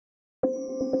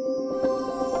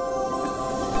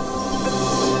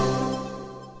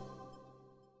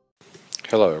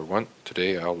Hello everyone,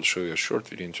 today I will show you a short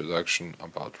video introduction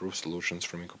about roof solutions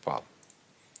from ICOPAL.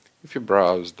 If you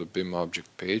browse the BIMobject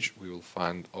page, we will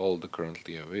find all the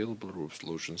currently available roof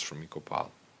solutions from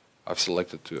ICOPAL. I've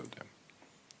selected two of them.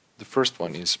 The first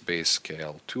one is base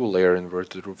scale 2-layer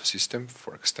inverted roof system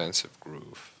for extensive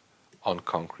roof on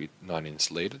concrete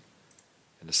non-insulated,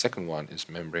 and the second one is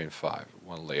membrane 5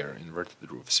 1-layer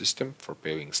inverted roof system for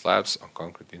paving slabs on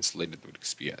concrete insulated with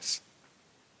XPS.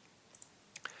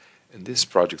 In this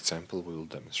project sample, we will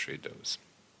demonstrate those.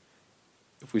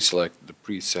 If we select the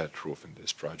preset roof in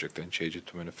this project and change it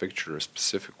to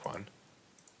manufacturer-specific one,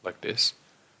 like this,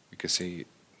 we can see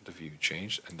the view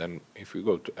changed. And then if we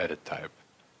go to Edit Type,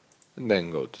 and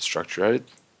then go to Structure Edit,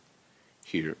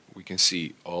 here we can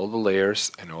see all the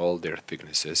layers and all their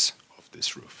thicknesses of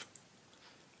this roof.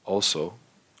 Also,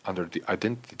 under the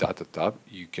Identity Data tab,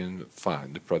 you can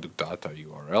find the product data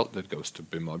URL that goes to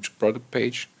BIMobject product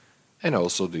page, and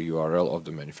also the URL of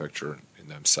the manufacturer in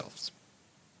themselves.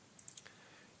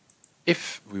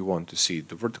 If we want to see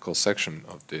the vertical section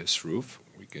of this roof,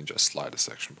 we can just slide the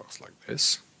section box like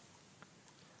this.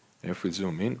 And if we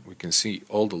zoom in, we can see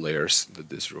all the layers that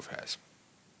this roof has.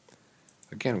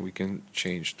 Again, we can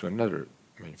change to another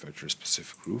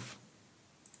manufacturer-specific roof.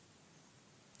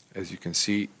 As you can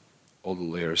see, all the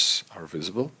layers are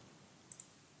visible.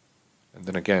 And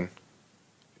then again,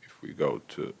 if we go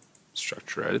to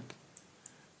Structure Edit,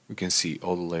 we can see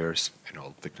all the layers and all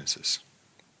the thicknesses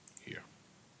here.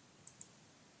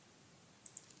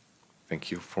 Thank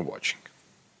you for watching.